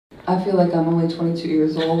I feel like I'm only 22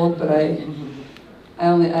 years old, but I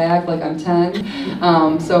act like I'm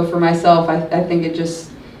 10. So for myself, I think it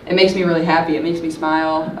makes me really happy. It makes me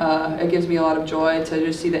smile. It gives me a lot of joy to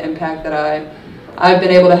just see the impact that I've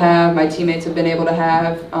been able to have, my teammates have been able to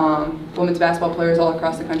have, women's basketball players all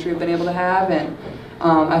across the country have been able to have, and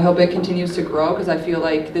I hope it continues to grow because I feel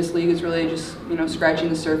like this league is really just, scratching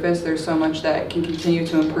the surface. There's so much that can continue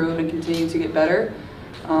to improve and continue to get better.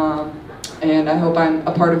 And I hope I'm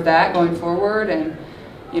a part of that going forward, and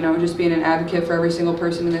just being an advocate for every single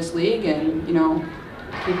person in this league, and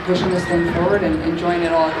keep pushing this thing forward and enjoying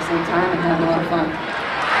it all at the same time and having a lot of fun.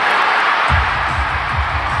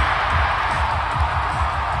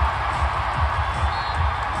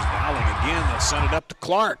 Dowling again, they'll send it up to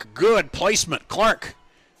Clark. Good placement, Clark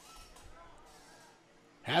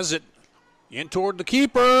has it in toward the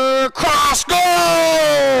keeper. Cross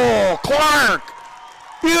goal! Clark!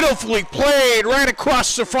 Beautifully played right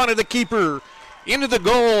across the front of the keeper into the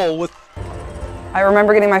goal. With I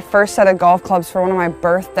remember getting my first set of golf clubs for one of my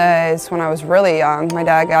birthdays when I was really young. My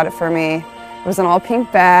dad got it for me. It was an all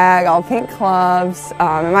pink bag, all pink clubs,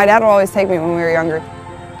 and my dad would always take me when we were younger.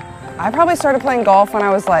 I probably started playing golf when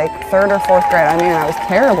I was like 3rd or 4th grade. I mean, I was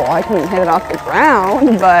terrible. I couldn't hit it off the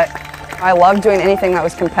ground, but I loved doing anything that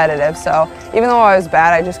was competitive. So even though I was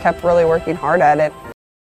bad, I just kept really working hard at it.